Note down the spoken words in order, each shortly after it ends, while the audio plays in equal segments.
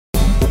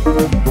Hey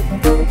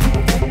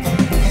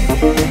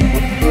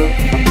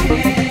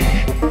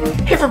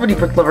everybody,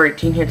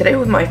 BrickLover18 here today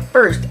with my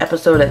first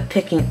episode of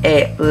picking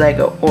a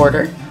Lego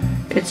order.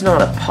 It's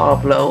not a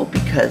PAPALO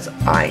because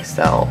I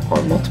sell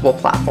on multiple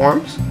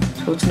platforms,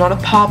 so it's not a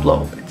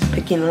PAPALO, it's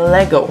picking a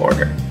Lego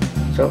order.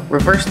 So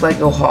reverse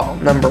Lego haul,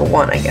 number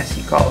 1 I guess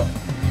you call it.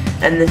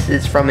 And this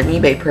is from an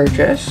eBay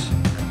purchase,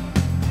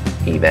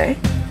 eBay,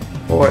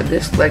 for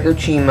this Lego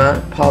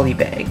Chima poly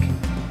bag.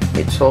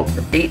 It sold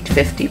for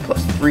 $8.50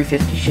 plus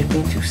 $3.50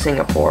 shipping to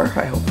Singapore.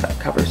 I hope that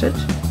covers it.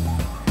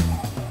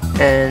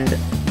 And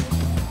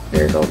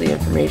there's all the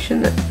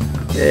information that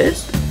it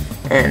is.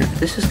 And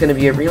this is going to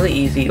be a really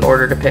easy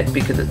order to pick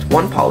because it's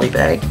one poly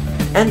bag,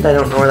 and I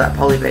don't know where that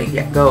poly bag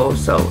yet goes,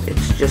 so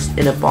it's just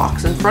in a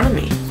box in front of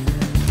me.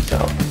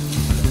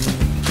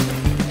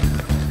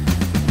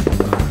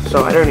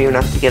 So I don't even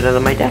have to get out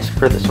of my desk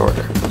for this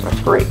order.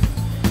 That's great.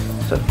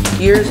 So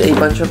here's a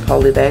bunch of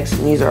poly bags,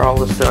 and these are all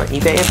listed on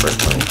eBay and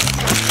BrickLink.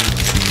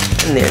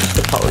 And there's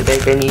the poly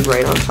bag I need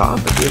right on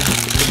top. But here's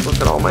just look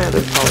at all my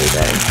other poly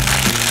bags.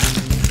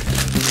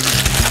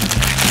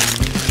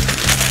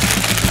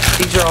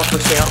 These are all for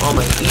sale on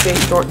my eBay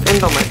store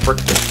and on my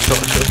BrickLink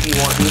store. So if you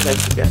want these, I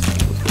suggest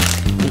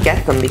you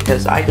get them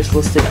because I just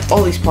listed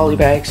all these poly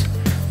bags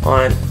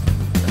on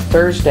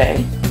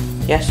Thursday.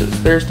 Yes, it was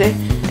Thursday,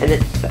 and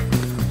it's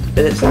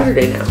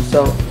Saturday now,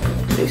 so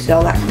they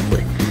sell that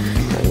quickly.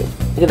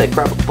 I'm gonna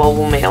grab a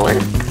bubble mailer,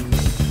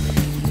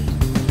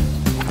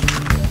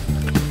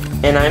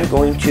 and I'm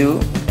going to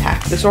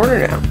pack this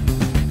order now.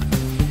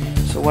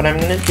 So what I'm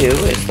gonna do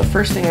is, the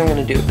first thing I'm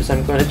gonna do is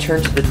I'm going to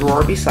turn to the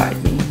drawer beside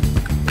me.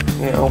 I'm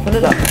gonna open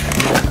it up.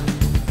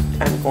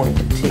 I'm going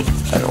to take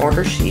an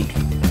order sheet,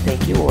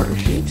 thank you order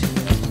sheet.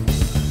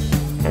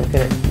 I'm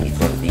gonna need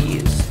one of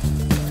these.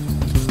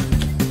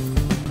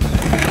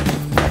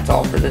 That's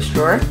all for this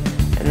drawer.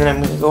 And then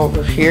I'm going to go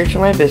over here to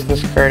my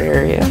business card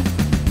area,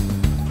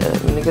 and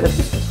I'm going to get a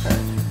business card.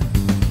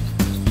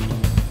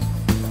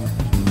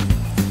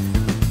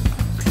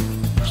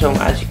 So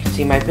as you can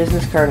see, my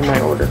business card and my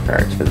order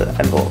cards for the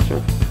envelopes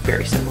are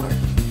very similar.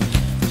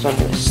 So I'm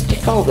going to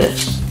stick all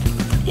this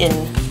in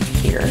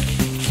here,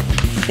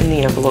 in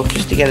the envelope,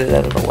 just to get it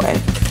out of the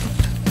way.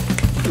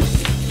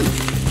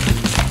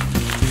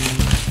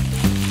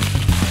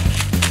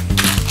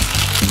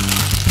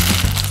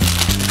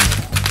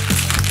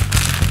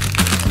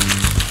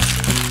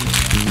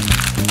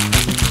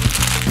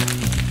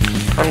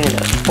 I'm going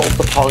to fold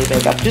the poly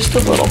bag up just a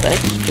little bit,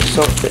 just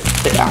so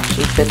it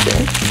actually fits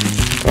in.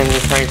 And I'm going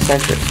to try and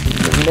center it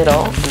in the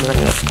middle, and then I'm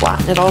going to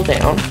flatten it all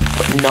down,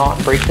 but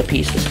not break the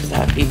pieces, because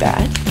that would be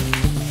bad.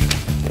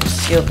 I'm going to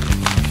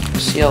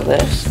seal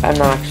this. I'm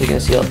not actually going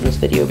to seal it in this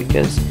video,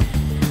 because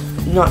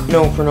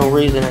for no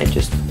reason, I'm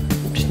just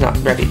not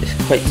ready to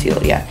quite seal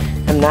it yet.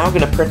 I'm now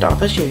going to print off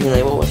a shipping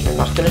label, which I'm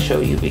not going to show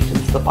you, because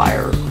it's the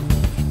buyer.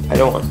 I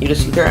don't want you to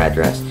see their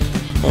address.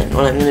 And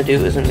what I'm going to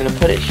do is I'm going to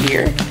put it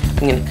here.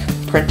 I'm going to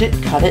print it,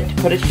 cut it,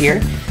 put it here,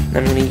 and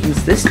I'm going to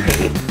use this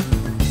tape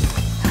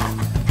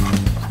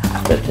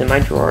that's in my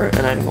drawer,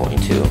 and I'm going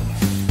to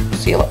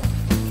seal it.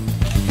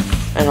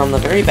 And on the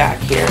very back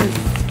here,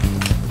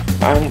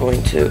 I'm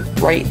going to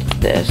write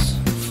this